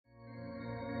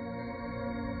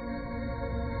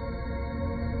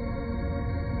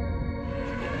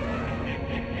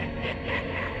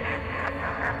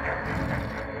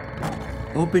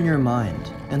Open your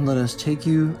mind and let us take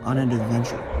you on an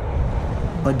adventure.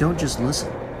 But don't just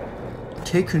listen.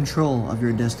 Take control of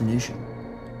your destination.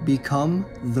 Become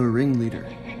the ringleader.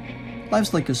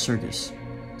 Life's like a circus,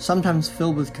 sometimes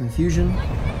filled with confusion,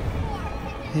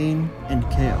 pain, and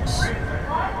chaos.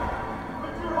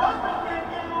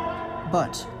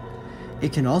 But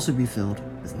it can also be filled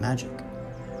with magic.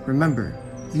 Remember,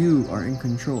 you are in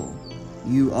control.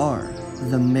 You are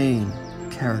the main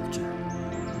character.